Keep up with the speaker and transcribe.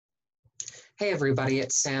Hey everybody,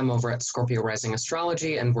 it's Sam over at Scorpio Rising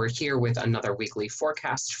Astrology, and we're here with another weekly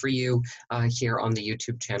forecast for you here on the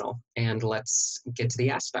YouTube channel. And let's get to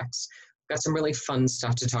the aspects. We've got some really fun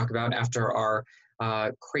stuff to talk about after our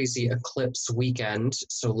crazy eclipse weekend,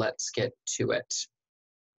 so let's get to it.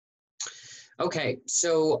 Okay,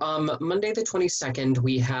 so Monday the 22nd,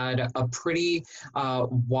 we had a pretty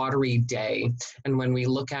watery day. And when we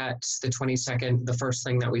look at the 22nd, the first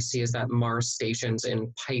thing that we see is that Mars stations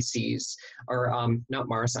in Pisces, or not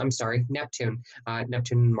Mars, I'm sorry, Neptune.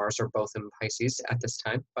 Neptune and Mars are both in Pisces at this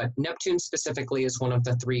time, but Neptune specifically is one of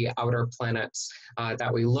the three outer planets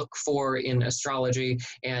that we look for in astrology,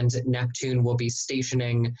 and Neptune will be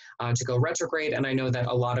stationing to go retrograde. And I know that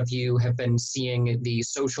a lot of you have been seeing the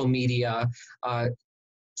social media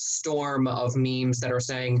storm of memes that are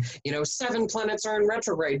saying, you know, 7 planets are in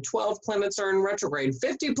retrograde, 12 planets are in retrograde,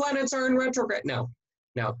 50 planets are in retrograde. No,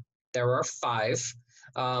 there are 5.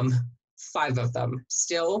 5 of them.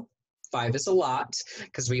 Still, 5 is a lot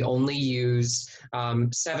because we only use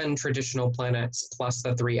 7 traditional planets plus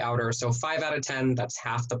the 3 outer. So 5 out of 10, that's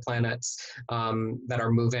half the planets that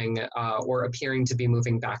are moving or appearing to be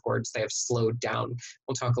moving backwards. They have slowed down.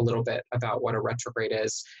 We'll talk a little bit about what a retrograde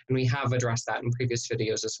is, and we have addressed that in previous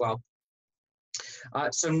videos as well.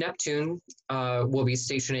 So Neptune will be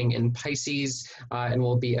stationing in Pisces and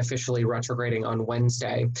will be officially retrograding on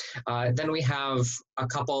Wednesday. Then we have a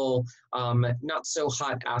couple not so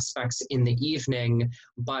hot aspects in the evening,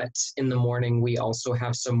 but in the morning we also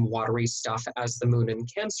have some watery stuff as the moon in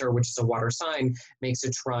Cancer, which is a water sign, makes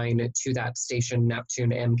a trine to that station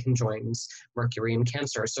Neptune and conjoins Mercury in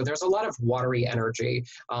Cancer. So there's a lot of watery energy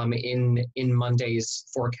in Monday's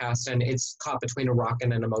forecast, and it's caught between a rock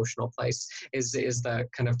and an emotional place is the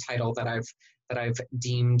kind of title that I've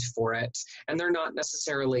deemed for it. And they're not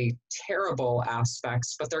necessarily terrible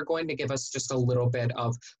aspects, but they're going to give us just a little bit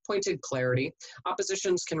of pointed clarity.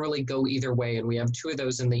 Oppositions can really go either way, and we have 2 of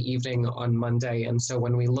those in the evening on Monday. And so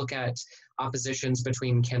when we look at oppositions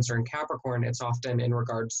between Cancer and Capricorn, it's often in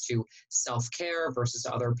regards to self-care versus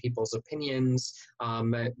other people's opinions,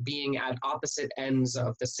 being at opposite ends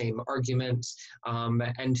of the same argument,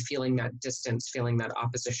 and feeling that distance, feeling that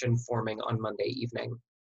opposition forming on Monday evening.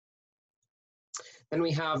 Then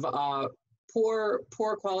we have poor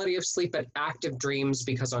quality of sleep but active dreams,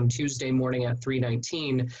 because on Tuesday morning at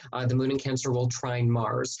 3:19, the moon in Cancer will trine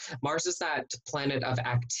Mars. Mars is that planet of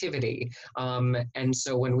activity. And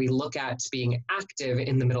so when we look at being active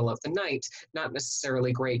in the middle of the night, not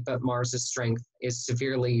necessarily great, but Mars's strength is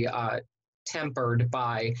severely tempered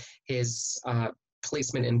by his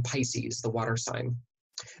placement in Pisces, the water sign.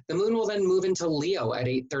 The moon will then move into Leo at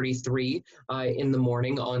 8:33 in the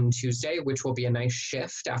morning on Tuesday, which will be a nice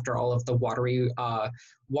shift after all of the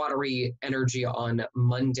watery energy on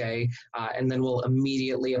Monday, and then we'll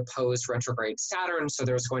immediately oppose retrograde Saturn. So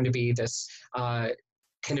there's going to be this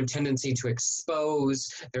kind of tendency to expose.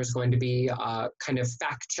 There's going to be kind of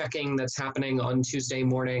fact-checking that's happening on Tuesday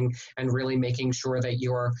morning, and really making sure that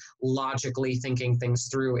you're logically thinking things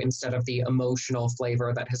through instead of the emotional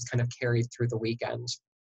flavor that has kind of carried through the weekend.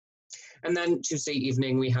 And then Tuesday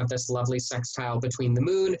evening, we have this lovely sextile between the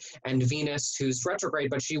moon and Venus, who's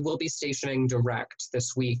retrograde, but she will be stationing direct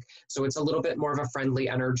this week. So it's a little bit more of a friendly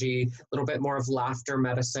energy, a little bit more of laughter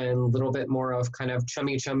medicine, a little bit more of kind of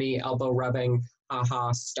chummy, elbow rubbing,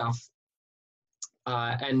 haha stuff.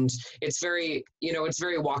 And it's very, it's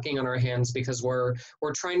very walking on our hands, because we're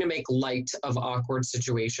trying to make light of awkward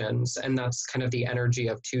situations. And that's kind of the energy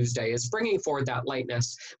of Tuesday, is bringing forward that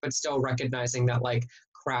lightness, but still recognizing that, like,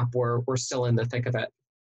 crap, we're still in the thick of it.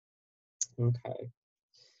 Okay.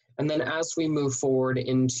 And then as we move forward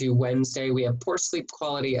into Wednesday, we have poor sleep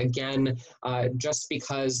quality again, just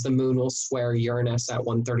because the moon will square Uranus at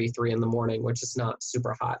 1:33 in the morning, which is not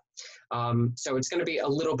super hot. So it's going to be a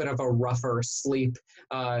little bit of a rougher sleep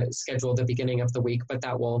schedule at the beginning of the week, but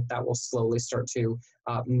that will slowly start to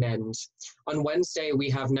mend. On Wednesday, we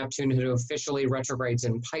have Neptune, who officially retrogrades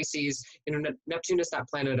in Pisces. Neptune is that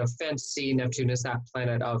planet of fantasy. Neptune is that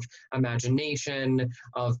planet of imagination,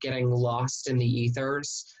 of getting lost in the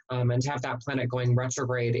ethers. And to have that planet going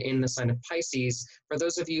retrograde in the sign of Pisces, for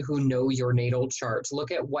those of you who know your natal chart,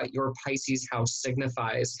 look at what your Pisces house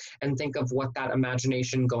signifies and think of what that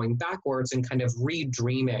imagination going backwards and kind of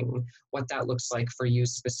redreaming what that looks like for you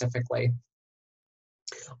specifically.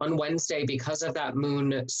 On Wednesday, because of that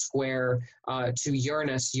moon square to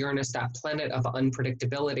Uranus, that planet of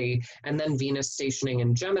unpredictability, and then Venus stationing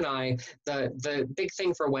in Gemini, the big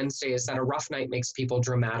thing for Wednesday is that a rough night makes people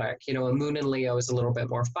dramatic. You know, a moon in Leo is a little bit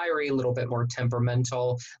more fiery, a little bit more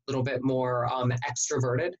temperamental, a little bit more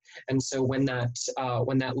extroverted. And so when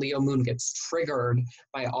that Leo moon gets triggered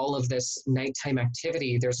by all of this nighttime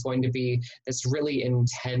activity, there's going to be this really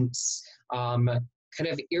intense kind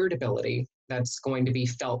of irritability that's going to be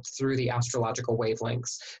felt through the astrological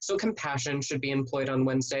wavelengths. So compassion should be employed on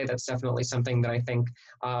Wednesday. That's definitely something that I think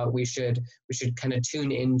we should kind of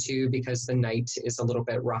tune into, because the night is a little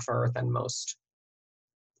bit rougher than most.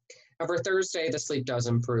 However, Thursday, the sleep does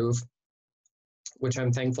improve, which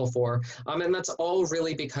I'm thankful for. And that's all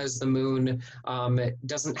really because the moon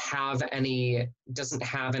doesn't have any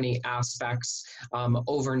aspects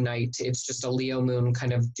overnight. It's just a Leo moon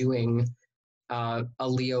kind of doing a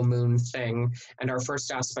Leo moon thing. And our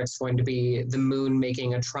first aspect is going to be the moon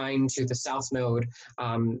making a trine to the south node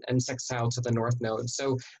and sextile to the north node.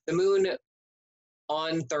 So the moon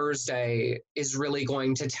on Thursday is really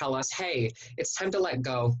going to tell us, hey, it's time to let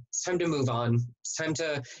go. It's time to move on. It's time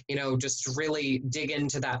to, you know, just really dig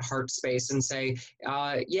into that heart space and say,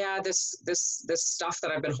 yeah, this stuff that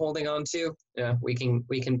I've been holding on to, yeah, we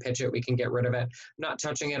can pitch it. We can get rid of it. I'm not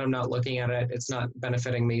touching it. I'm not looking at it. It's not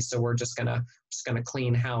benefiting me. So we're just gonna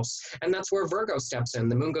clean house. And that's where Virgo steps in.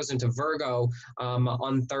 The moon goes into Virgo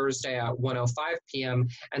on Thursday at 1:05 p.m.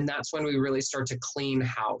 And that's when we really start to clean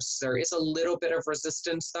house. There is a little bit of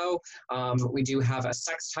resistance though. We do have a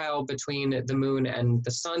sextile between the moon and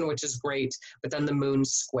the sun, which is great, but then the moon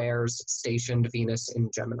squares stationed Venus in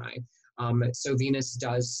Gemini. So Venus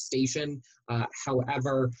does station,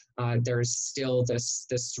 however, there's still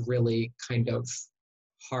this really kind of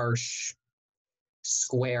harsh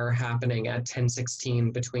square happening at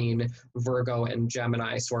 10:16 between Virgo and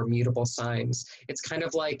Gemini, so our mutable signs. It's kind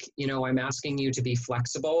of like, you know, I'm asking you to be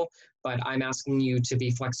flexible, but I'm asking you to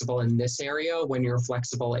be flexible in this area when you're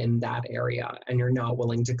flexible in that area, and you're not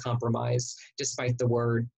willing to compromise despite the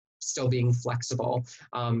word still being flexible.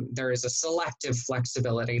 There is a selective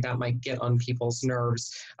flexibility that might get on people's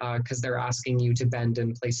nerves because they're asking you to bend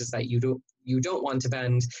in places that you don't want to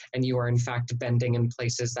bend, and you are in fact bending in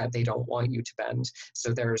places that they don't want you to bend.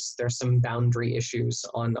 So there's some boundary issues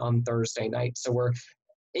on Thursday night. So we're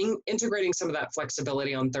integrating some of that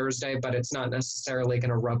flexibility on Thursday, but it's not necessarily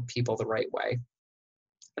going to rub people the right way.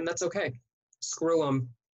 And that's okay. Screw them.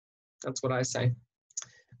 That's what I say.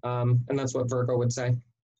 And that's what Virgo would say.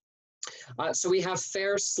 So we have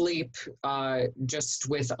fair sleep just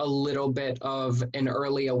with a little bit of an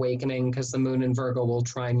early awakening, because the moon in Virgo will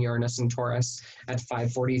trine Uranus and Taurus at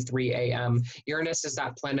 5:43 a.m. Uranus is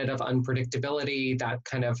that planet of unpredictability, that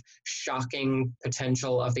kind of shocking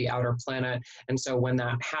potential of the outer planet. And so when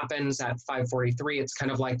that happens at 5:43, it's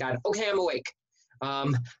kind of like that, okay, I'm awake.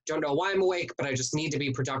 Don't know why I'm awake, but I just need to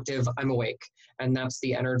be productive. I'm awake. And that's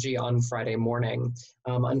the energy on Friday morning.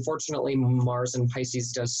 Unfortunately, Mars in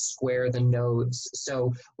Pisces does square the nodes.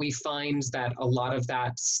 So we find that a lot of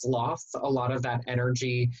that sloth, a lot of that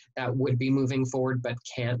energy that would be moving forward but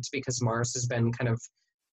can't, because Mars has been kind of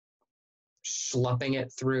schlepping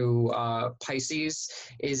it through Pisces,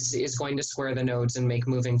 is going to square the nodes and make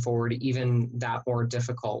moving forward even that more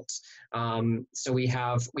difficult. So we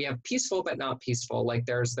have peaceful but not peaceful. Like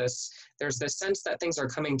there's this sense that things are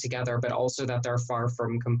coming together, but also that they're far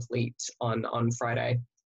from complete on Friday.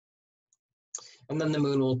 And then the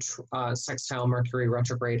moon will sextile Mercury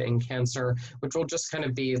retrograde in Cancer, which will just kind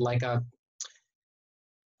of be like a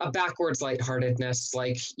backwards lightheartedness.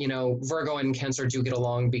 Like, you know, Virgo and Cancer do get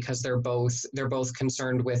along because they're both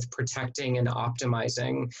concerned with protecting and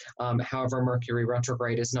optimizing. However, Mercury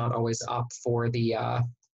retrograde is not always up for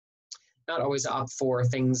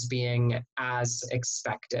things being as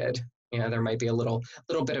expected. You know, there might be a little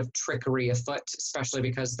bit of trickery afoot, especially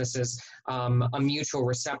because this is a mutual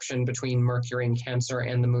reception between Mercury and Cancer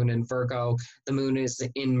and the moon in Virgo. The moon is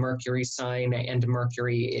in Mercury's sign and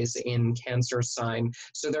Mercury is in Cancer's sign.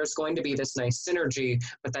 So there's going to be this nice synergy,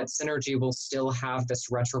 but that synergy will still have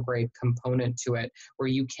this retrograde component to it, where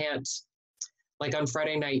you can't, like on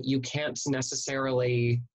Friday night, you can't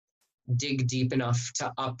necessarily dig deep enough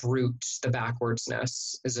to uproot the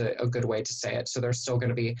backwardsness, is a good way to say it. So there's still going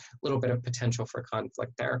to be a little bit of potential for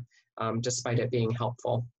conflict there, despite it being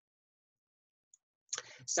helpful.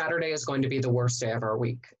 Saturday is going to be the worst day of our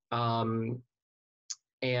week. And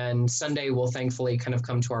Sunday will thankfully kind of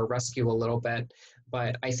come to our rescue a little bit.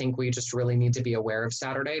 But I think we just really need to be aware of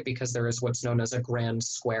Saturday because there is what's known as a grand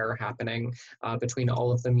square happening between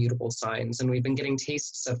all of the mutable signs. And we've been getting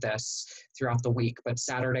tastes of this throughout the week, but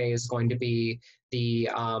Saturday is going to be the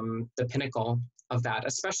pinnacle of that,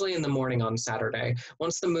 especially in the morning on Saturday.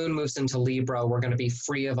 Once the moon moves into Libra, we're going to be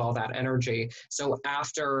free of all that energy. So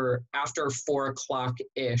after 4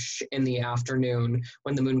 o'clock-ish in the afternoon,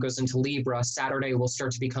 when the moon goes into Libra, Saturday will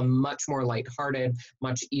start to become much more lighthearted,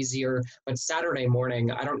 much easier. But Saturday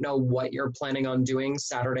morning, I don't know what you're planning on doing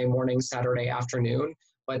Saturday morning, Saturday afternoon,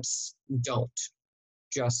 but don't.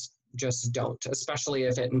 Just don't, especially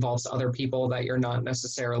if it involves other people that you're not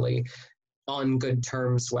necessarily on good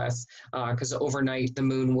terms with, because overnight the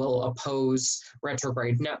moon will oppose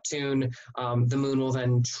retrograde Neptune. The moon will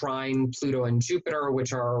then trine Pluto and Jupiter,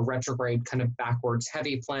 which are retrograde kind of backwards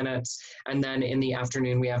heavy planets. And then in the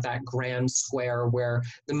afternoon, we have that grand square where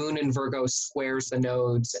the moon in Virgo squares the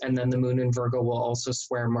nodes, and then the moon in Virgo will also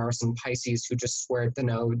square Mars and Pisces, who just squared the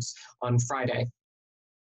nodes on Friday.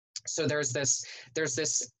 So there's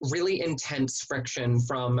this really intense friction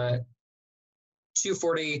from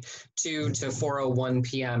 2:42 to 4:01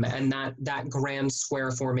 p.m. and that grand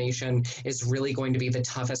square formation is really going to be the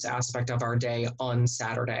toughest aspect of our day on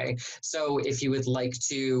Saturday. So if you would like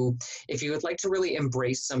to really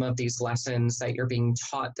embrace some of these lessons that you're being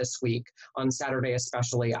taught this week on Saturday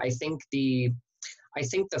especially, I think the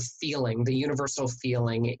feeling, the universal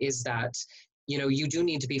feeling is that you do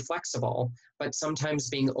need to be flexible, but sometimes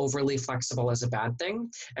being overly flexible is a bad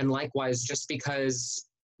thing. And likewise, just because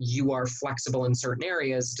you are flexible in certain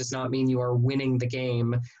areas does not mean you are winning the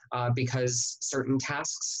game, because certain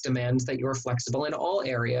tasks demand that you are flexible in all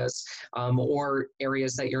areas, or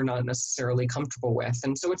areas that you're not necessarily comfortable with.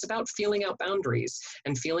 And so it's about feeling out boundaries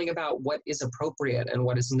and feeling about what is appropriate and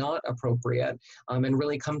what is not appropriate, and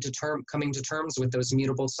really coming to terms with those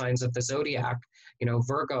mutable signs of the zodiac.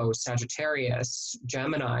 Virgo, Sagittarius,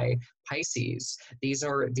 Gemini, Pisces. These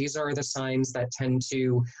are the signs that tend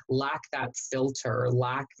to lack that filter,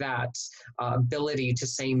 lack that ability to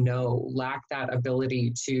say no, lack that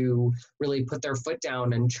ability to really put their foot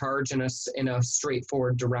down and charge in a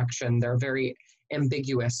straightforward direction. They're very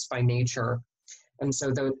ambiguous by nature. And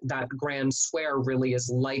so that grand square really is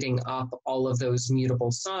lighting up all of those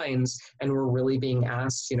mutable signs, and we're really being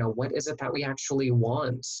asked, what is it that we actually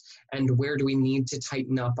want? And where do we need to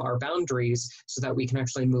tighten up our boundaries so that we can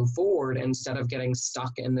actually move forward instead of getting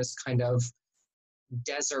stuck in this kind of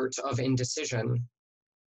desert of indecision?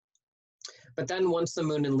 But then once the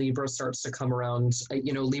moon in Libra starts to come around,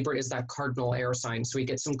 Libra is that cardinal air sign. So we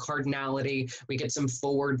get some cardinality, we get some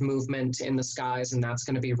forward movement in the skies, and that's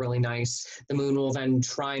going to be really nice. The moon will then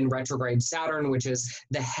trine retrograde Saturn, which is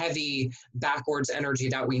the heavy backwards energy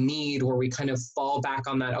that we need, where we kind of fall back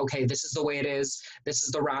on that, okay, this is the way it is. This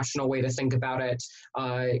is the rational way to think about it.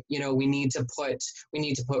 We need to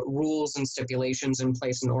put rules and stipulations in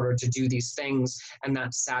place in order to do these things. And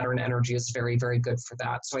that Saturn energy is very, very good for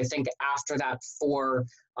that. So I think after that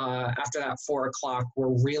 4 o'clock,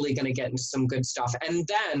 we're really going to get into some good stuff. And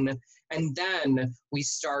then we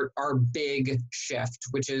start our big shift,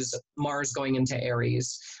 which is Mars going into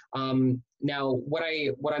Aries. Now, what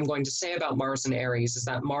I'm going to say about Mars and Aries is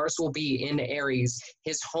that Mars will be in Aries,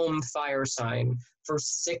 his home fire sign, for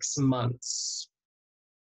 6 months.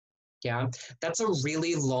 Yeah, that's a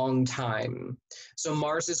really long time. So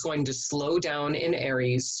Mars is going to slow down in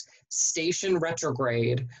Aries, station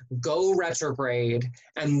retrograde, go retrograde,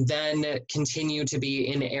 and then continue to be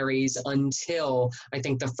in Aries until I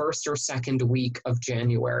think the 1st or 2nd week of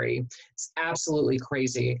January. It's absolutely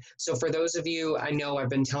crazy. So for those of you, I know I've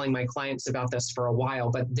been telling my clients about this for a while,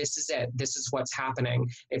 but this is it. This is what's happening.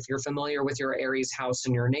 If you're familiar with your Aries house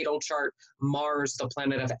in your natal chart, Mars, the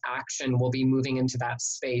planet of action, will be moving into that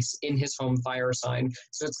space in his home fire sign.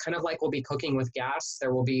 So it's kind of like we'll be cooking with gas.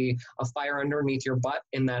 There will be a fire underneath your butt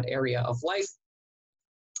in that area of life.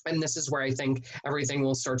 And this is where I think everything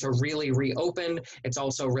will start to really reopen. It's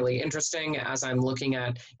also really interesting as I'm looking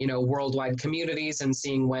at, worldwide communities and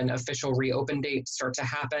seeing when official reopen dates start to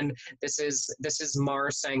happen. This is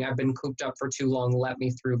Mars saying, I've been cooped up for too long. Let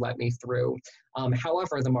me through, let me through.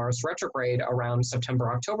 However, the Mars retrograde around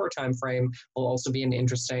September-October timeframe will also be an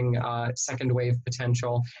interesting second wave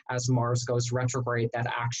potential. As Mars goes retrograde, that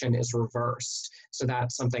action is reversed. So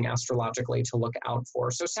that's something astrologically to look out for.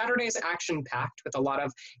 So Saturday is action-packed with a lot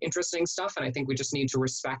of interesting stuff, and I think we just need to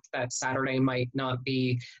respect that Saturday might not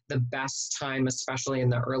be the best time, especially in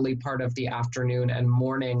the early part of the afternoon and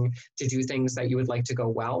morning, to do things that you would like to go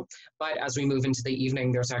well. But as we move into the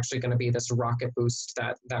evening, there's actually going to be this rocket boost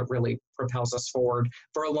that really propels us forward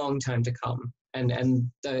for a long time to come, and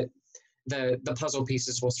the puzzle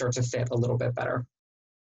pieces will start to fit a little bit better.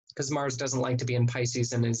 because Mars doesn't like to be in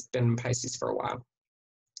Pisces and has been in Pisces for a while.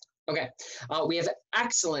 Okay, we have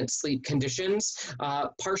excellent sleep conditions,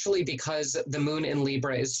 partially because the moon in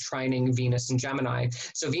Libra is trining Venus in Gemini.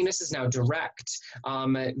 So Venus is now direct.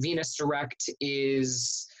 Venus direct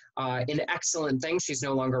is an excellent thing. She's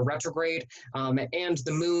no longer retrograde, and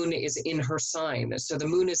the moon is in her sign. So the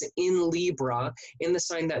moon is in Libra, in the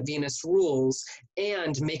sign that Venus rules,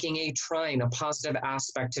 and making a trine, a positive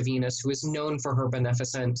aspect to Venus, who is known for her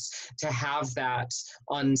beneficence. To have that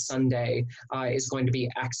on Sunday is going to be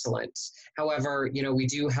excellent. However, you know, we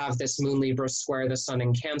do have this moon Libra square the sun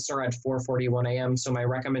in Cancer at 4:41 a.m. So my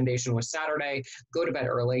recommendation was Saturday, go to bed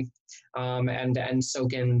early, and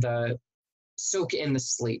soak in the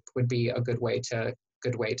sleep would be a good way to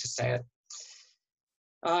say it.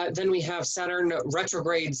 Then we have Saturn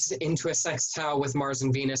retrogrades into a sextile with Mars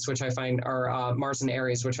and Venus, which I find, or Mars and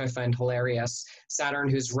Aries, which I find hilarious. Saturn,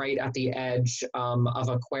 who's right at the edge of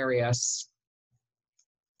Aquarius,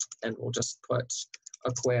 and we'll just put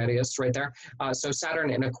Aquarius right there. So Saturn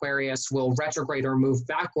in Aquarius will retrograde or move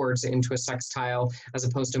backwards into a sextile, as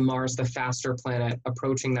opposed to Mars, the faster planet,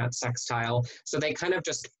 approaching that sextile. So they kind of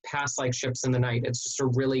just pass like ships in the night. It's just a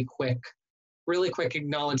really quick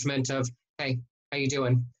acknowledgement of, hey, how you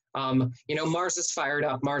doing? You know, Mars is fired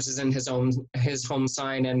up. Mars is in his home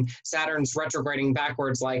sign, and Saturn's retrograding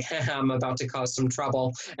backwards like, I'm about to cause some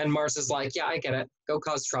trouble. And Mars is like, yeah, I get it. Go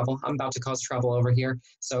cause trouble. I'm about to cause trouble over here.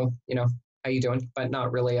 So, you know, how you doing? But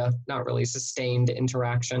not really sustained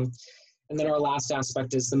interaction. And then our last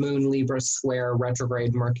aspect is the moon Libra square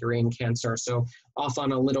retrograde Mercury in Cancer. So off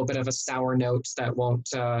on a little bit of a sour note that won't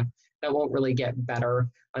really get better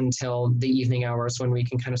until the evening hours when we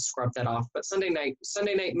can kind of scrub that off. But Sunday night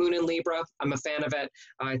moon in Libra, I'm a fan of it.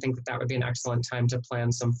 I think that would be an excellent time to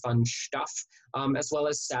plan some fun stuff, as well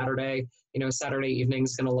as Saturday. You know, Saturday evening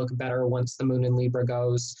is going to look better once the moon in Libra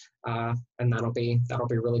goes, and that'll be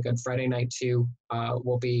really good. Friday night too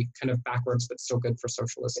will be kind of backwards, but still good for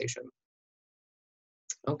socialization.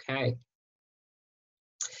 Okay.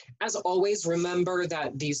 As always, remember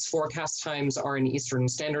that these forecast times are in Eastern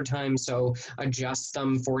Standard Time, so adjust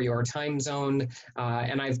them for your time zone.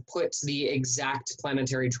 And I've put the exact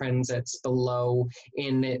planetary transits below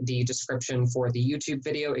in the description for the YouTube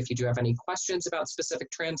video if you do have any questions about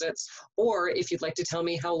specific transits, or if you'd like to tell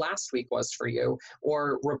me how last week was for you,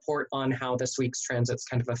 or report on how this week's transits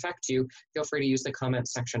kind of affect you, feel free to use the comment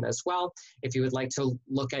section as well. If you would like to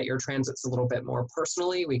look at your transits a little bit more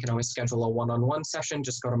personally, we can always schedule a one-on-one session.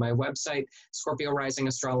 Just go to my website,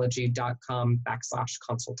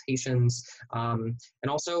 scorpiorisingastrology.com/consultations. And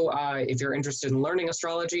also, if you're interested in learning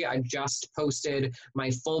astrology, I just posted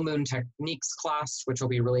my full moon techniques class, which will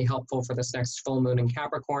be really helpful for this next full moon in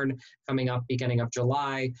Capricorn coming up beginning of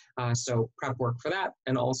July. So prep work for that,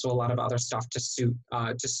 and also a lot of other stuff to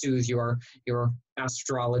soothe your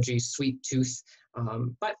astrology sweet tooth.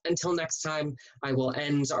 But until next time, I will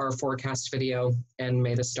end our forecast video, and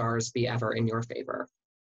may the stars be ever in your favor.